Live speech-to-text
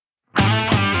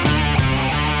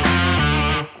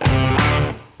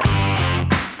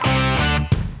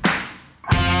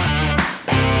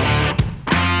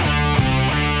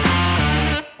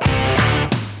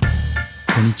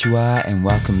Konnichiwa and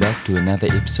welcome back to another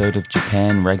episode of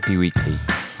Japan Rugby Weekly.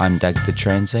 I'm Doug the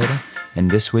Translator,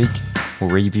 and this week we'll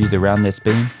review the round that's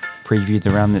been, preview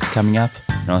the round that's coming up,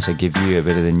 and also give you a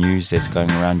bit of the news that's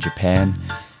going around Japan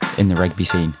in the rugby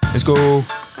scene. Let's go!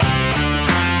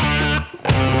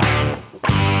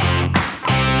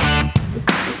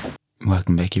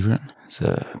 Welcome back, everyone. It's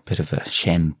a bit of a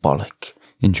shambolic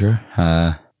intro.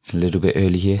 It's a little bit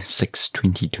early here,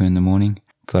 6:22 in the morning.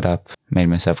 Got up, made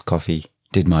myself a coffee,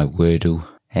 did my Wordle,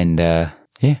 and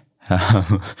so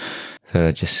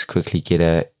I just quickly get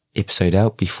a episode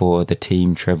out before the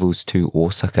team travels to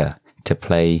Osaka to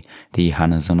play the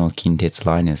Hanazono Kintetsu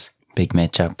Liners. Big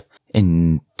matchup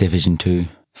in Division 2,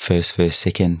 first,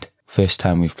 second. First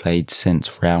time we've played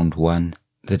since round 1.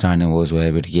 The Dynamos were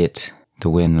able to get the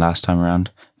win last time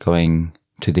around, going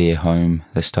to their home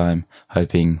this time,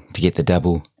 hoping to get the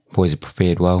double. Boys are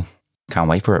prepared well. Can't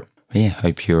wait for it. But yeah,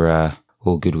 hope you're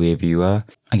all good wherever you are.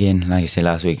 Again, like I said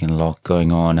last week, a lot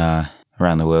going on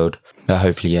around the world. But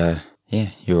hopefully,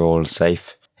 you're all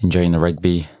safe, enjoying the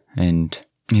rugby. And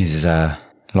there's a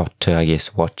lot to, I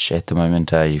guess, watch at the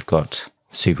moment. You've got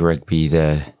Super Rugby,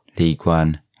 the League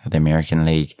One, the American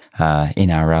League.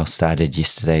 NRL started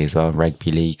yesterday as well,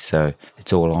 Rugby League. So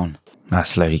it's all on.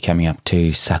 Slowly coming up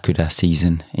to Sakura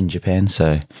season in Japan.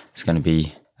 So it's going to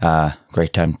be a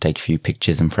great time to take a few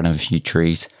pictures in front of a few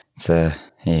trees. It's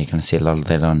you're going to see a lot of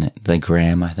that on the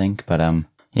gram, I think. But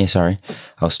sorry,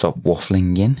 I'll stop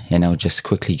waffling again, and I'll just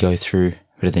quickly go through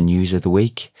a bit of the news of the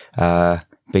week.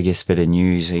 Biggest bit of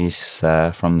news is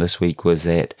from this week was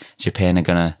that Japan are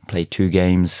going to play 2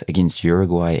 games against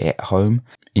Uruguay at home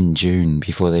in June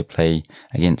before they play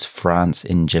against France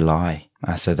in July.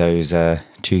 So those 2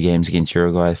 games against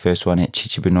Uruguay, the first one at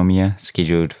Chichibunomiya,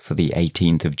 scheduled for the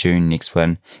 18th of June. Next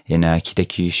one in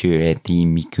Kitakyushu at the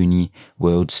Mikuni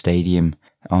World Stadium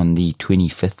on the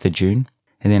 25th of June.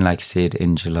 And then, like I said,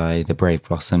 in July, the Brave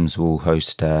Blossoms will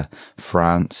host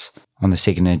France on the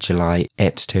 2nd of July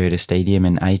at Toyota Stadium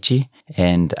in Aichi,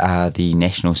 and the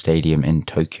National Stadium in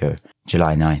Tokyo,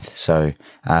 July 9th. So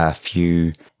a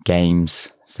few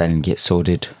games starting to get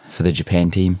sorted for the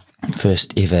Japan team.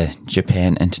 First ever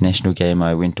Japan international game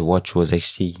I went to watch was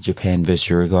actually Japan versus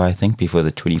Uruguay, I think, before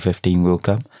the 2015 World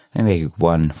Cup. I think they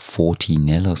won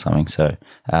 40-0 or something. So,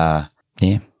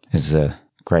 it was a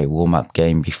great warm-up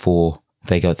game before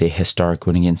they got their historic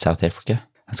win against South Africa.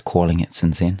 I was calling it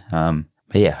since then.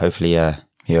 But yeah, hopefully,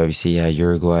 obviously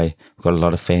Uruguay, we've got a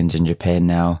lot of fans in Japan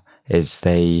now as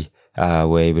they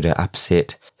were able to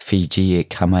upset Fiji at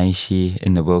Kamaishi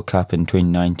in the World Cup in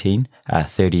 2019,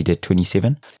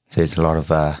 30-27. So there's a lot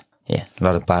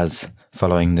of buzz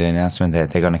following the announcement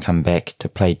that they're going to come back to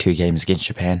play 2 games against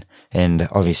Japan. And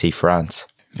obviously France,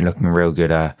 looking real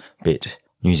good, beat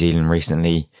New Zealand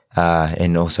recently,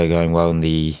 and also going well in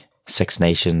the Six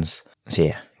Nations. So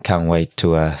yeah, can't wait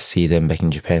to see them back in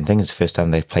Japan. I think it's the first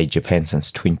time they've played Japan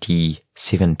since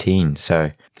 2017.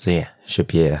 So yeah, should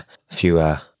be a few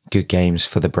good games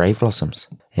for the Brave Blossoms.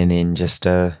 And then just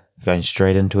going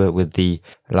straight into it with the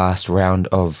last round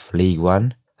of League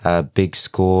One. Big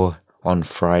score on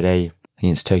Friday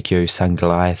against Tokyo Sun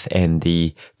Goliath and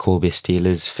the Kobe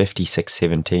Steelers,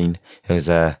 56-17. It was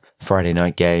a Friday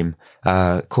night game.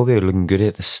 Kobe were looking good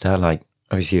at the start. Like,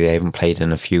 obviously they haven't played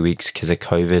in a few weeks because of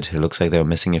COVID. It looks like they were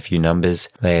missing a few numbers.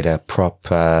 They had a prop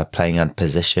playing on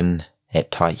position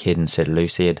at tight head instead of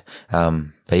loose head.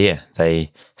 But yeah,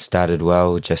 they started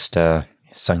well. Just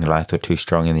Sun Goliath were too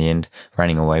strong in the end,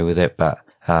 running away with it. But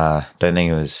don't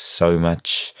think it was so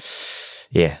much,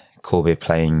 Kobe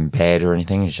playing bad or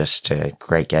anything. It was just a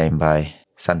great game by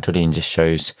Suntory and just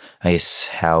shows, I guess,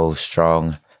 how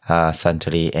strong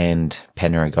Suntory and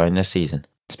Penna are going this season.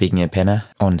 Speaking of Penna,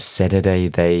 on Saturday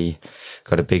they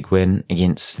got a big win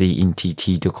against the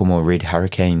NTT Docomo Red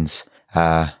Hurricanes.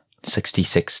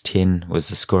 66-10 was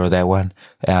the score of that one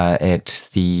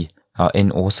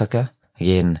in Osaka.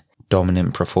 Again,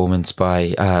 dominant performance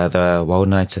by the Wild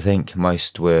Knights. I think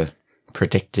most were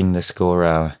predicting the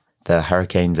score. The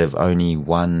Hurricanes have only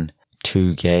won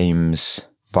 2 games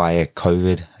via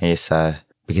COVID. I guess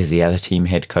because the other team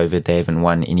had COVID, they haven't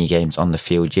won any games on the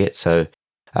field yet. So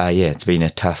it's been a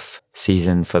tough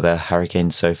season for the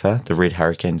Hurricanes so far, the Red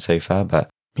Hurricanes so far. But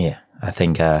yeah, I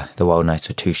think the Wild Knights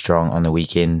were too strong on the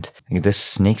weekend.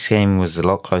 This next game was a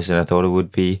lot closer than I thought it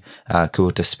would be.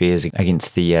 Kubota Spears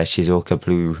against the Shizuoka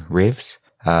Blue Revs.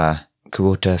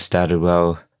 Kubota started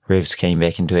well. Revs came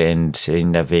back into it and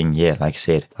ended up being, like I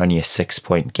said, only a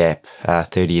 6-point gap,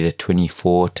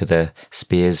 30-24 to the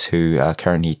Spears, who are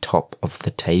currently top of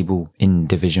the table in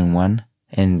Division 1.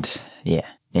 And yeah,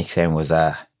 next game was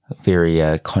very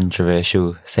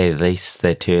controversial, say the least.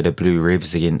 They turned the Blue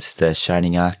Revs against the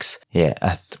Shining Arcs. Yeah,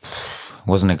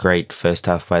 wasn't a great first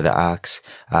half by the Arcs,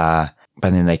 but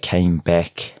then they came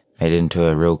back, made it into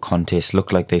a real contest.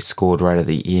 Looked like they scored right at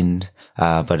the end,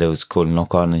 but it was called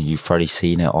knock-on, and you've probably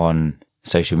seen it on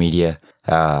social media.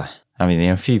 I mean,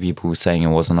 there are a few people saying it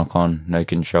was a knock-on, no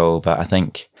control, but I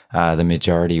think the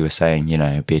majority were saying,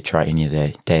 it'd be a try any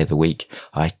day of the week.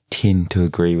 I tend to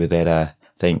agree with that. I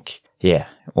think,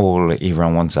 all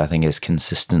everyone wants, I think, is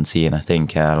consistency, and I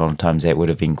think a lot of times that would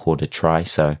have been called a try.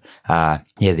 So,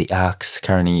 the Arcs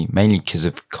currently, mainly because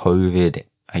of COVID,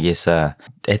 I guess, at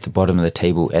the bottom of the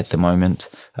table at the moment.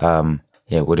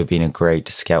 It would have been a great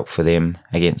scalp for them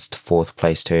against fourth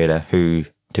place Toyota, who,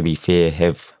 to be fair,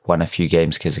 have won a few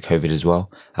games because of COVID as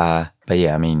well. But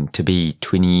yeah, I mean, to be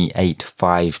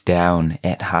 28-5 down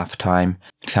at halftime,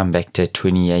 come back to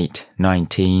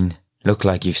 28-19, look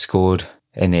like you've scored,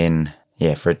 and then,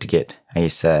 for it to get, I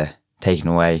guess, taken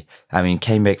away. I mean,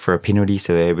 came back for a penalty,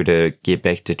 so they were able to get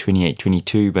back to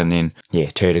 28-22, but then,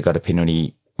 Toyota got a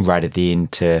penalty right at the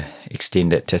end to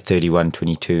extend it to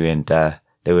 31-22, and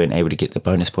they weren't able to get the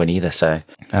bonus point either. So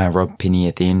Rob Penny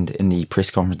at the end in the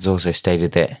press conference also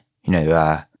stated that,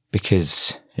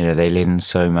 because, they led in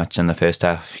so much in the first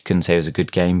half, you couldn't say it was a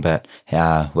good game, but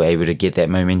were able to get that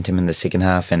momentum in the second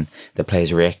half, and the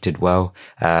players reacted well.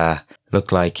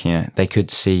 Looked like, they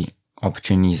could see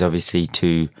opportunities, obviously,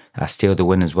 to steal the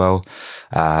win as well.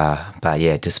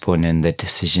 But disappointing in the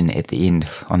decision at the end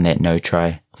on that no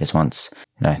try. Just wants,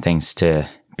 things to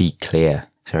be clear.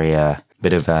 Sorry,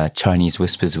 bit of Chinese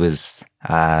whispers with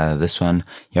this one.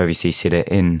 You obviously said it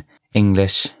in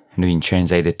English and been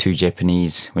translated to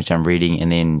Japanese, which I'm reading,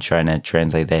 and then trying to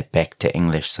translate that back to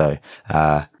English. So,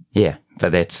 but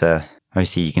that's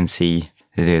obviously you can see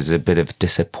there's a bit of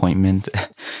disappointment,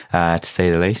 to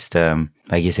say the least.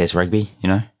 I guess that's rugby,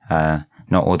 not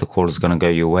all the calls are going to go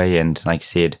your way. And like I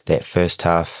said, that first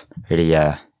half, really,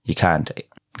 you can't,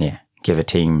 give a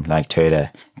team like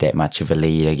Toyota that much of a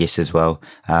lead, I guess, as well.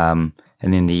 And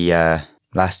then the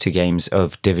last two games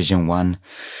of Division 1.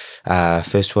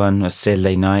 First one was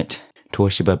Saturday night,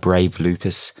 Toshiba Brave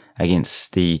Lupus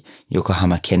against the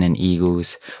Yokohama Cannon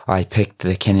Eagles. I picked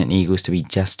the Cannon Eagles to be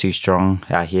just too strong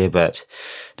out here, but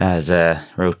that was a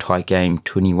real tight game,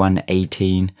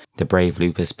 21-18. The Brave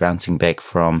Lupus bouncing back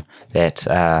from that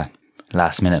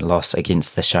last-minute loss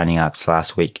against the Shining Arcs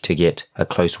last week to get a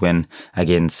close win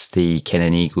against the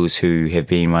Cannon Eagles, who have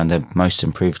been one of the most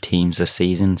improved teams this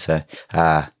season. So,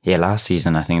 last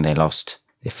season I think they lost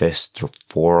their first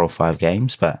 4 or 5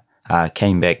 games, but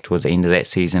came back towards the end of that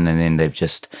season, and then they've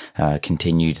just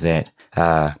continued that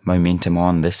momentum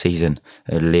on this season,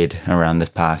 led around the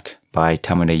park by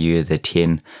Tamura Yu, the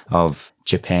 10 of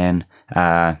Japan.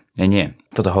 For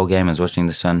the whole game I was watching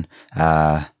this one,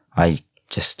 I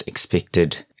just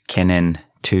expected Cannon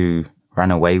to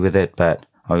run away with it, but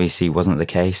obviously wasn't the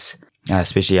case,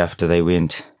 especially after they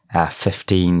went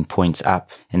 15 points up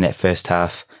in that first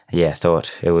half. I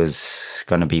thought it was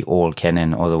going to be all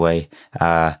Cannon all the way.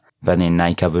 But then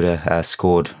Naikabura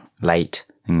scored late,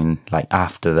 and like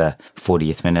after the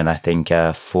 40th minute, I think,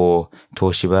 for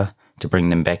Toshiba to bring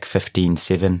them back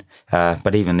 15-7.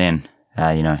 But even then,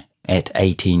 at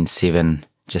 18-7,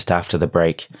 just after the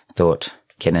break, thought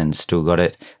Cannon still got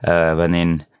it. But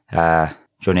then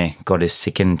Jone got his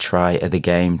second try of the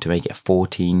game to make it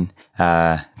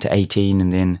 14-18,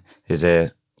 and then there's a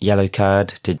yellow card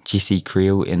to Jesse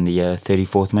Creel in the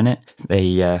 34th minute.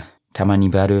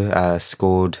 Tamani Baru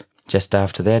scored just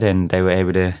after that, and they were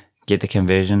able to get the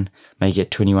conversion, make it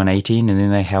 21-18, and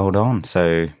then they held on.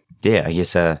 So, I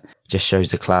guess just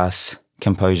shows the class,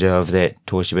 composure of that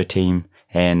Toshiba team.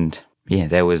 And,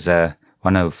 that was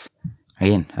one of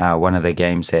the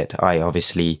games that I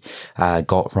obviously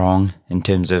got wrong in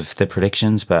terms of the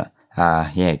predictions, but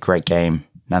great game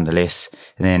nonetheless.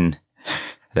 And then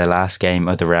the last game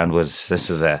of the round was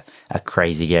a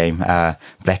crazy game.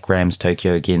 Black Rams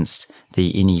Tokyo against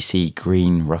the NEC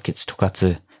Green Rockets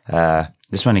Tokatsu.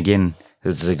 This one again, it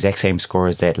was the exact same score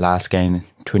as that last game,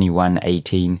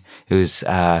 21-18. It was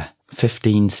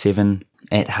 15-7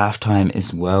 at halftime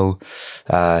as well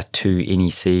to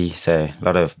NEC, so a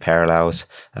lot of parallels.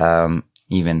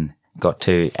 Even got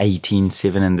to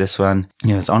 18-7 in this one.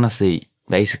 It's honestly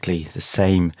basically the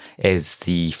same as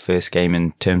the first game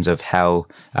in terms of how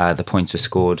the points were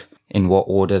scored, in what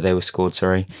order they were scored,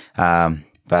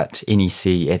 but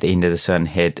NEC at the end of this one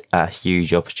had a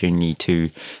huge opportunity to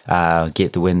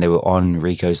get the win. They were on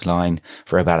Rico's line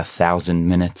for about 1,000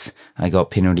 minutes. I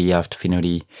got penalty after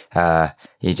penalty.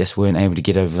 You just weren't able to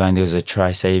get over the line. There was a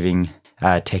try-saving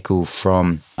tackle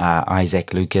from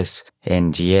Isaac Lucas.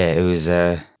 And it was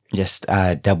just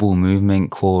a double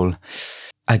movement call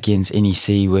against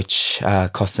NEC, which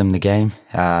cost them the game.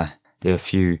 There were a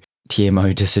few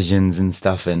TMO decisions and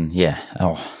stuff, and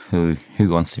who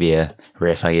wants to be a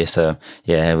ref, I guess. So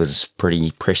it was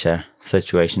pretty pressure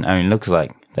situation. I mean, it looks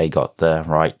like they got the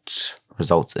right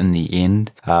results in the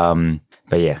end.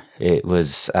 But yeah, it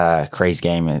was a crazy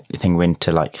game. I think it went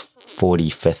to like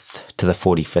 45th to the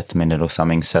 45th minute or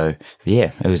something. So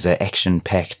yeah, it was an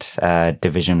action-packed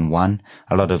Division 1.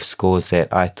 A lot of scores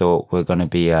that I thought were going to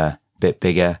be a bit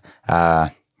bigger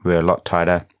were a lot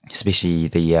tighter, especially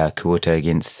the Kuota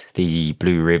against the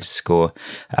Blue Revs score.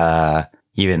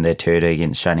 Even the Toyota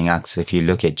against Shining Arcs. If you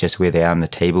look at just where they are on the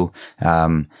table,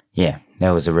 that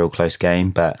was a real close game.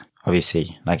 But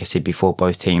obviously, like I said before,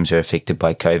 both teams are affected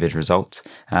by COVID results.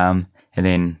 And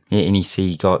then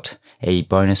NEC got a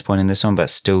bonus point in this one, but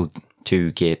still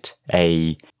to get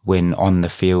a win on the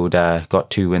field. Got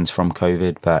 2 wins from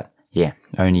COVID, but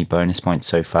only bonus points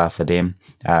so far for them.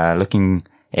 Looking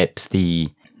at the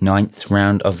 9th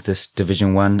round of this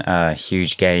Division 1,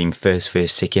 huge game, first,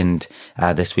 second,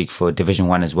 this week for Division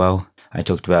 1 as well. I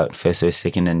talked about first,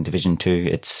 second, and Division 2.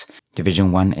 It's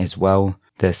Division 1 as well.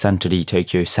 The Suntory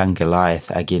Tokyo Sun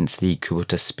Goliath against the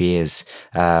Kubota Spears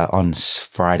on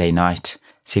Friday night,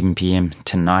 7 p.m.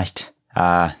 tonight.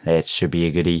 That should be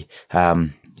a goodie.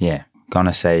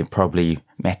 Gonna say probably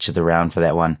match of the round for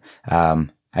that one.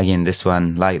 Again, this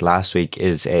one, like last week,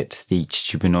 is at the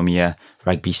Chichibunomiya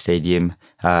Rugby Stadium.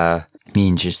 Be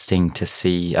interesting to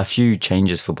see a few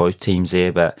changes for both teams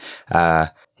there, but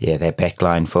their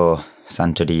backline for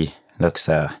Suntory looks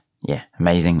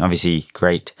amazing. Obviously,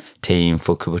 great team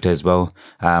for Kubota as well.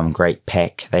 Great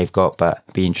pack they've got, but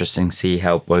be interesting to see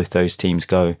how both those teams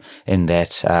go in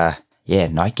that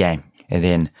night game. And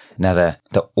then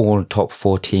the all top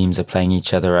 4 teams are playing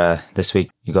each other this week.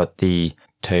 You got the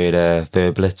Toyota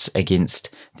Verblitz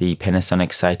against the Panasonic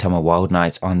Saitama Wild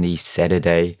Knights on the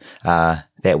Saturday.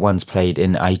 That one's played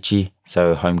in Aichi,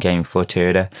 so home game for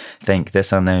Toyota. I think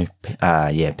this one though,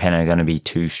 Pan are going to be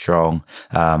too strong.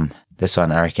 This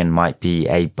one I reckon might be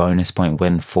a bonus point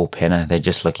win for Penna. They're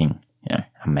just looking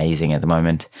amazing at the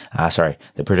moment.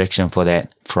 The prediction for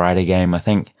that Friday game, I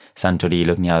think Suntory,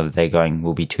 looking how they're going,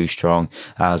 will be too strong.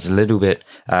 I was a little bit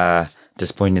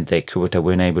disappointed that Kubota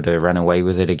weren't able to run away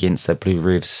with it against the Blue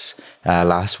Revs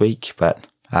last week, but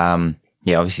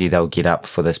obviously they'll get up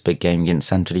for this big game against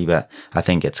Suntory, but I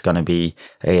think it's going to be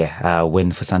a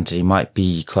win for Suntory. Might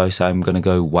be close. I'm going to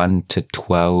go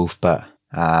 1-12, but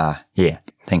I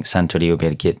think Suntory will be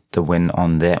able to get the win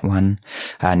on that one.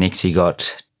 Next you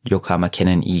got Yokohama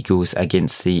Cannon Eagles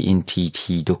against the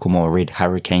NTT Docomo Red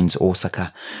Hurricanes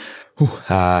Osaka.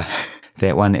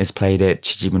 That one is played at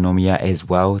Chichibunomiya as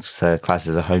well. It's classed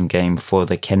as a home game for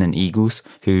the Cannon Eagles,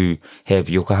 who have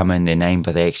Yokohama in their name,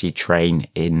 but they actually train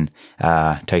in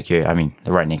Tokyo. I mean,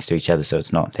 they're right next to each other, so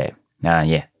it's not that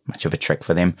much of a trick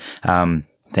for them. I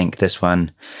think this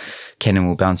one, Cannon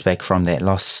will bounce back from that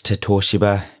loss to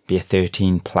Toshiba, be a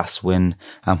 13+ win.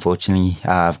 Unfortunately,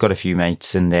 I've got a few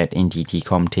mates in that NTT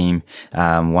Com team.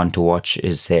 One to watch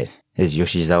is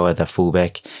Yoshizawa, the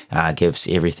fullback. Gives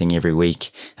everything every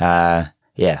week. I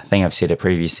think I've said it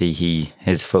previously.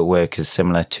 His footwork is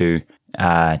similar to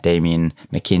Damien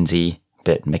McKenzie,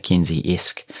 but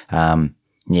McKenzie-esque.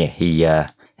 He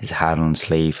is hard on the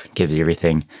sleeve, gives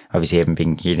everything. Obviously, haven't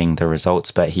been getting the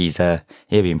results, but he's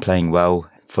been playing well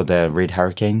for the Red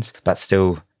Hurricanes. But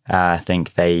still, I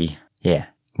think they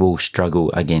will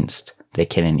struggle against the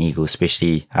Cannon Eagles,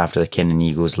 especially after the Cannon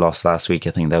Eagles lost last week.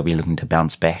 I think they'll be looking to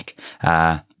bounce back.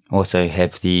 Also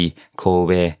have the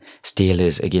Kobe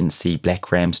Steelers against the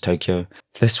Black Rams Tokyo.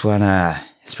 This one,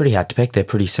 it's pretty hard to pick. They're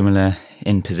pretty similar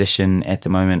in position at the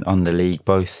moment on the league.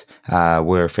 Both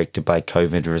were affected by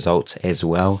COVID results as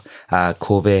well.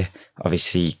 Kobe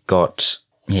obviously got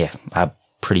a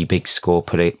pretty big score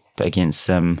put up against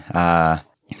them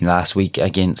last week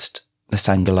against the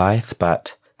Sun Goliath,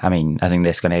 but I mean, I think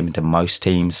that's going to happen to most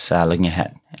teams, looking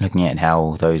at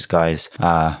how those guys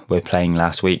were playing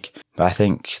last week. But I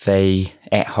think they,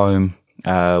 at home,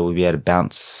 will be able to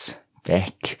bounce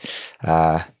back.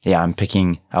 I'm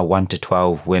picking a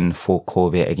 1-12 win for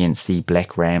Kobe against the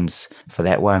Black Rams for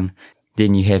that one.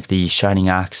 Then you have the Shining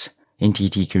Arcs,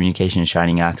 NTT Communications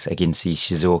Shining Arcs against the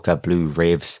Shizuoka Blue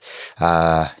Revs.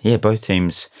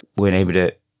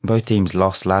 Both teams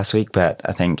lost last week, but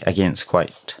I think against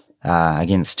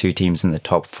two teams in the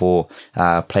top 4,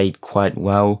 played quite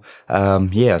well.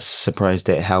 Surprised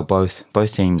at how both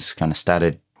teams kind of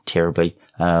started terribly,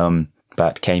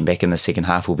 but came back in the second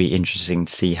half. Will be interesting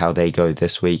to see how they go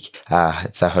this week.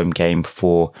 It's a home game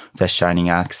for the Shining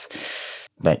Arcs,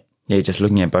 but just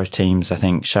looking at both teams, I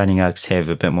think Shining Arcs have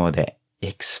a bit more of that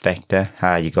X factor.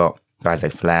 You got guys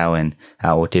like Flau and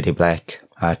Otere Black,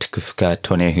 Takufuka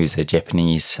Tone, who's a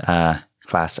Japanese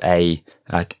Class A,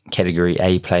 Category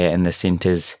A player in the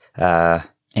centres,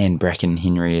 and Bracken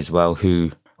Henry as well,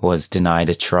 who was denied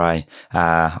a try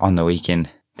on the weekend,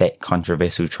 that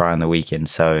controversial try on the weekend.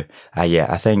 So,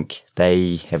 I think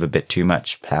they have a bit too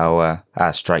much power,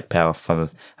 strike power for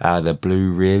the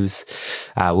Blue Revs.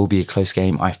 Will be a close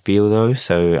game, I feel, though.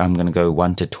 So I'm going to go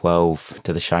 1-12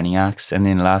 to the Shining Arcs. And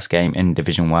then last game in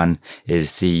Division 1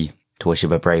 is the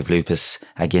Toshiba Brave Lupus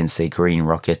against the Green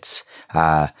Rockets.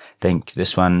 Think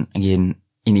this one, again,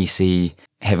 NEC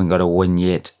haven't got a win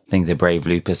yet. I think the Brave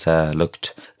Lupus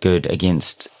looked good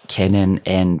against Cannon,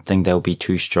 and think they'll be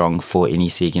too strong for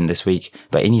NEC again this week.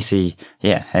 But NEC,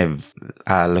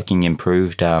 are looking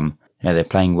improved. They're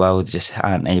playing well, just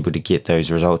aren't able to get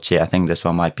those results yet. I think this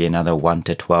one might be another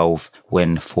 1-12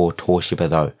 win for Toshiba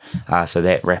though. So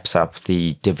that wraps up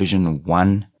the Division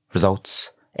 1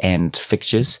 results and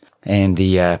fixtures. And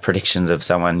the predictions of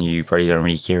someone you probably don't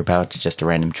really care about, just a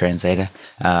random translator.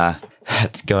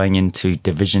 Going into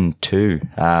Division 2,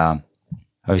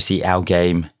 obviously our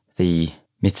game, the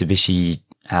Mitsubishi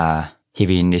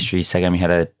Heavy Industries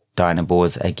Sagamihara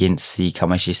Dynaboars against the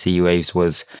Kamaishi Sea Waves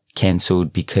was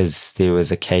cancelled because there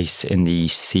was a case in the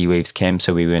Sea Waves camp,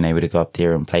 so we weren't able to go up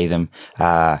there and play them.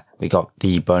 We got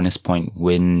the bonus point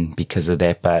win because of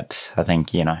that, but I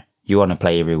think, you want to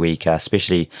play every week,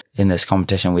 especially in this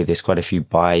competition where there's quite a few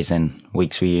buys and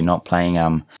weeks where you're not playing.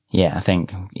 I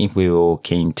think if we were all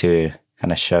keen to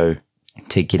kind of show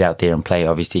to get out there and play,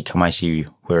 obviously Kamaishi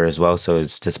were as well, so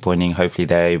it's disappointing. Hopefully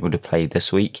they're able to play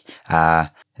this week. Then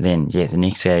the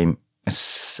next game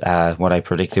is what I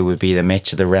predicted would be the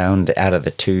match of the round out of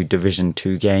the two Division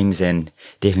 2 games, and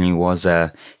definitely was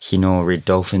Hino Red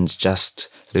Dolphins just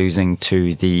losing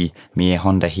to the Mie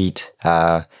Honda Heat.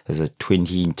 It was a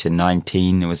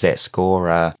 20-19. It was that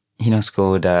score. Hino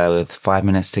scored with 5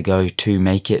 minutes to go to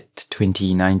make it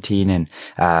 2019, and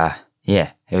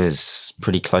it was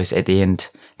pretty close at the end.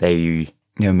 They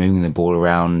moving the ball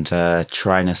around,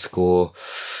 trying to score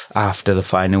after the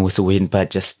final whistle went,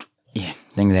 but I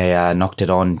think they knocked it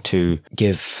on to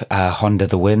give Honda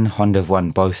the win. Honda have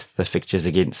won both the fixtures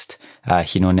against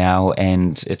Hino now,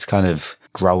 and it's kind of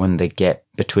growing the gap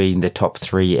between the top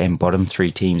 3 and bottom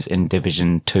 3 teams in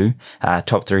Division 2.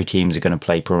 Top 3 teams are going to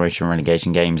play promotion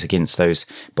relegation games against those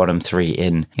bottom 3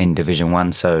 in Division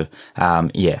 1. So,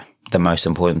 the most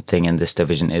important thing in this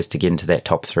division is to get into that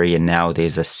top 3, and now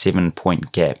there's a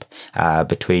 7-point gap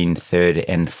between 3rd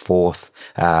and 4th.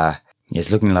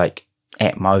 It's looking like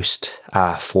at most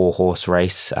 4-horse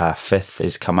race. 5th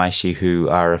is Kamaishi, who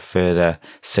are a further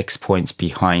 6 points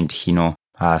behind Hino.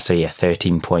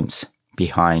 13 points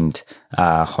behind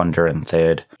Honda in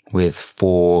 3rd with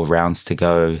 4 rounds to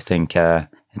go. I think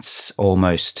it's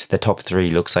almost, the top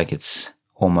 3 looks like it's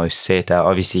almost set.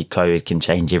 Obviously COVID can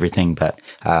change everything, but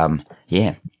and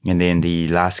then the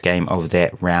last game of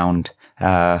that round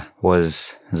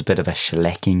was a bit of a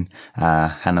shellacking.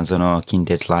 Hanazono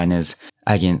Kintetsu Liners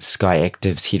against Sky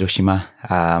Actives Hiroshima.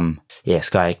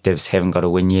 Sky Actives haven't got a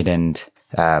win yet, and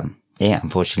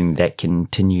unfortunately that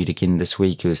continued again this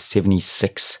week. It was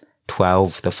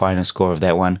 76-12, the final score of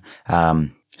that one.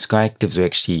 Sky Actives were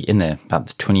actually in about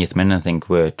the 20th minute, I think,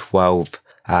 were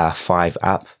 12-5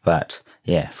 up, but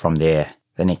from there,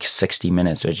 the next 60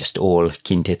 minutes were just all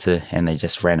Kintetsu, and they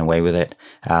just ran away with it.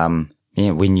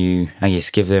 When you,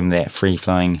 give them that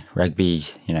free-flowing rugby,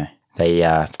 they've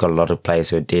got a lot of players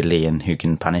who are deadly and who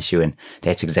can punish you, and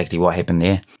that's exactly what happened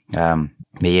there.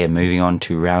 Moving on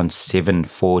to round 7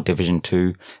 for Division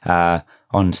 2.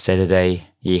 On Saturday,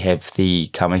 you have the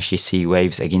Kamaishi Sea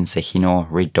Waves against the Hino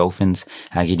Red Dolphins.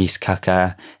 Giris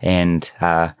Kaka and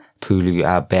Pulu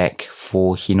are back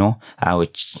for Hino,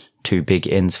 which 2 big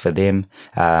ends for them.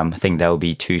 I think they'll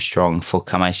be too strong for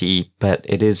Kamaishi, but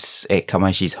it is at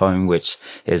Kamaishi's home, which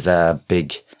is a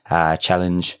big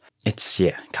challenge.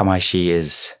 Kamaishi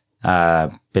is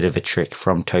a bit of a trick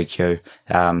from Tokyo.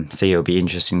 So it'll be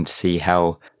interesting to see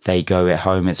how they go at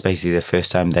home. It's basically the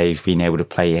first time they've been able to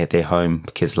play at their home,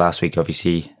 because last week,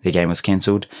 obviously, the game was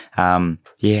cancelled. I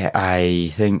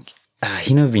think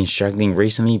Hino have been struggling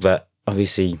recently, but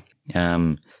obviously,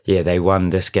 they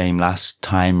won this game last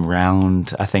time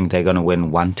round. I think they're going to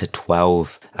win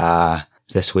 1-12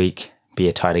 this week. Be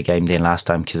a tighter game than last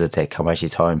time because it's at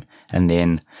Kamaishi's home. And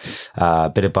then a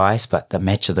bit of bias, but the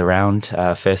match of the round,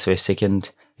 first versus second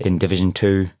in Division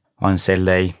 2 on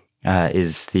Saturday,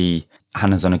 is the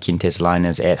Hanazono Kintetsu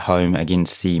Liners at home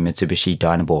against the Mitsubishi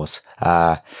Dynaboars.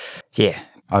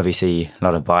 Obviously a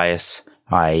lot of bias.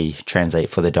 I translate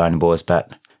for the Dynaboars,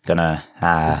 but gonna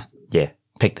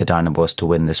pick the Dynaboars to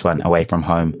win this one away from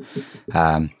home.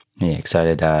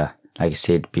 Excited. Like I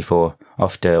said before,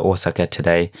 off to Osaka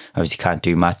today. Obviously can't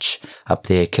do much up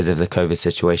there because of the COVID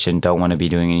situation. Don't want to be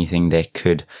doing anything that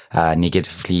could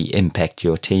negatively impact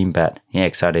your team. But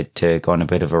excited to go on a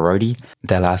bit of a roadie.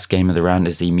 The last game of the round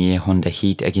is the Mie Honda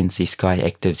Heat against the Sky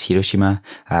Actives Hiroshima.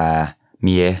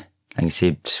 Mie, like I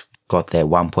said, got their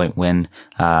 1-point win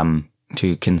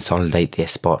to consolidate their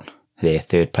spot. Their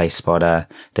third place spot. I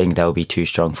think they'll be too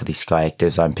strong for the Sky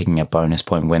Actives. I'm picking a bonus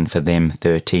point win for them,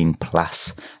 13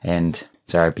 plus. And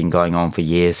so I've been going on for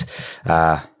years.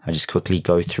 I'll just quickly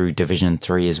go through Division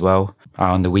 3 as well.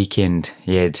 On the weekend,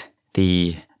 you had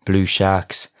the Blue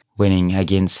Sharks winning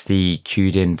against the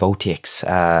Kyuden Voltex.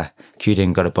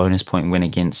 Kyuden got a bonus point win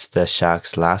against the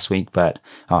Sharks last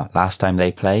time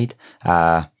they played.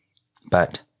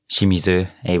 But Shimizu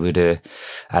able to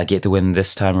get the win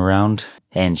this time around.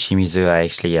 And Shimizu are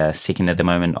actually second at the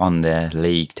moment on the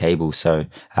league table. So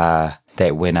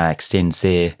that winner extends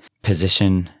their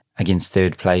position against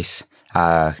third place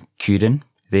Kyuden.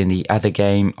 Then the other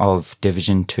game of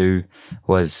Division 2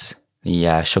 was the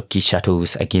Shokki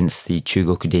Shuttles against the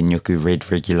Chugoku Denyoku Red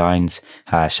Regulines.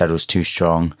 Shuttles too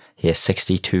strong.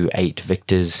 62-8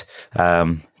 victors.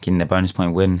 Getting the bonus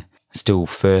point win. Still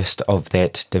first of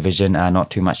that division.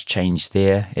 Not too much change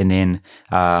there. And then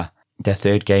the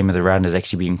third game of the round is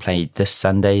actually being played this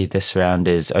Sunday. This round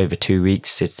is over 2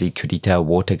 weeks. It's the Kurita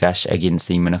Watergush against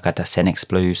the Munakata Senex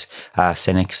Blues.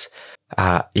 Senex,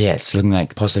 it's looking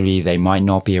like possibly they might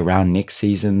not be around next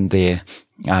season. Their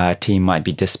team might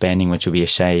be disbanding, which will be a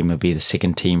shame. It'll be the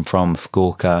second team from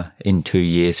Fukuoka in 2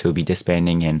 years who will be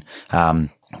disbanding, and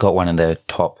got one of the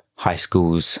top high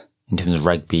schools in terms of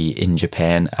rugby in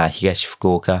Japan, Higashi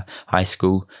Fukuoka High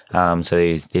School.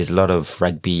 So there's a lot of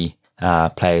rugby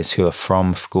players who are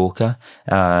from Fukuoka.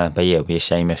 But it'll be a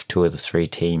shame if 2 of the 3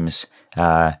 teams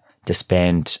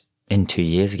disband in 2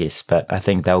 years, I guess. But I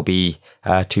think they'll be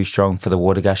too strong for the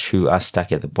Watergush, who are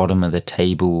stuck at the bottom of the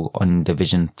table on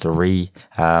Division 3.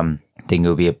 I think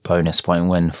it'll be a bonus point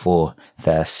win for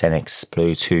the Senex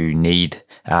Blues, who need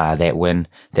that win.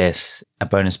 There's a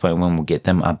bonus point win will get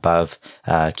them above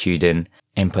Kyuden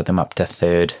and put them up to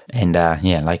third. And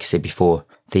like I said before,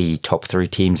 the top 3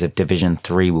 teams of Division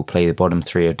 3 will play the bottom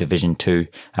 3 of Division 2.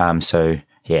 So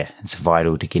it's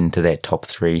vital to get into that top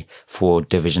 3 for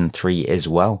Division 3 as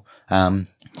well.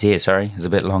 It's a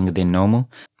bit longer than normal.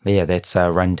 But that's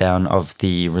a rundown of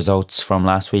the results from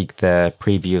last week, the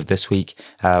preview of this week.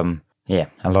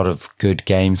 A lot of good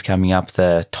games coming up.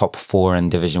 The top 4 in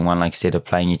Division 1, like I said, are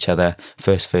playing each other.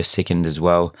 First, second as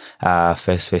well.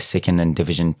 First, second in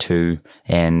Division 2.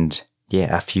 And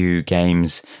a few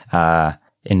games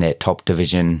in that top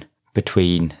division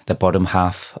between the bottom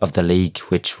half of the league,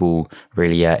 which will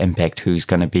really impact who's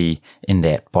going to be in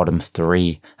that bottom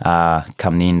 3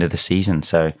 come the end of the season.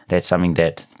 So that's something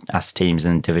that us teams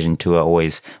in Division 2 are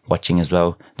always watching as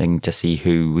well, looking to see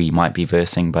who we might be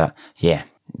versing. But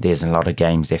there's a lot of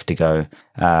games left to go.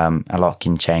 A lot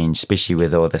can change, especially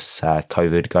with all this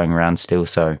COVID going around still.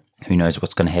 So who knows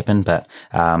what's going to happen. But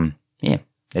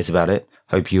that's about it.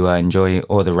 Hope you enjoy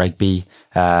all the rugby.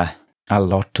 A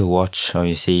lot to watch,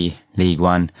 obviously, League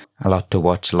One. A lot to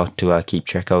watch, a lot to keep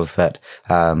track of. But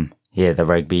the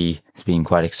rugby has been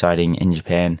quite exciting in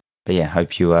Japan. But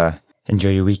hope you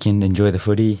enjoy your weekend, enjoy the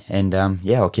footy. And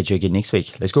I'll catch you again next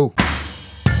week. Let's go.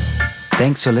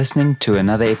 Thanks for listening to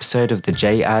another episode of the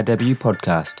JRW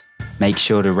podcast. Make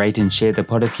sure to rate and share the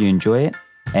pod if you enjoy it.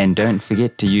 And don't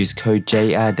forget to use code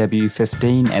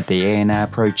JRW15 at the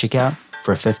ANR Pro checkout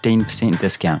for a 15%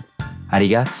 discount.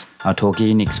 Arigats, I'll talk to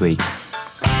you next week.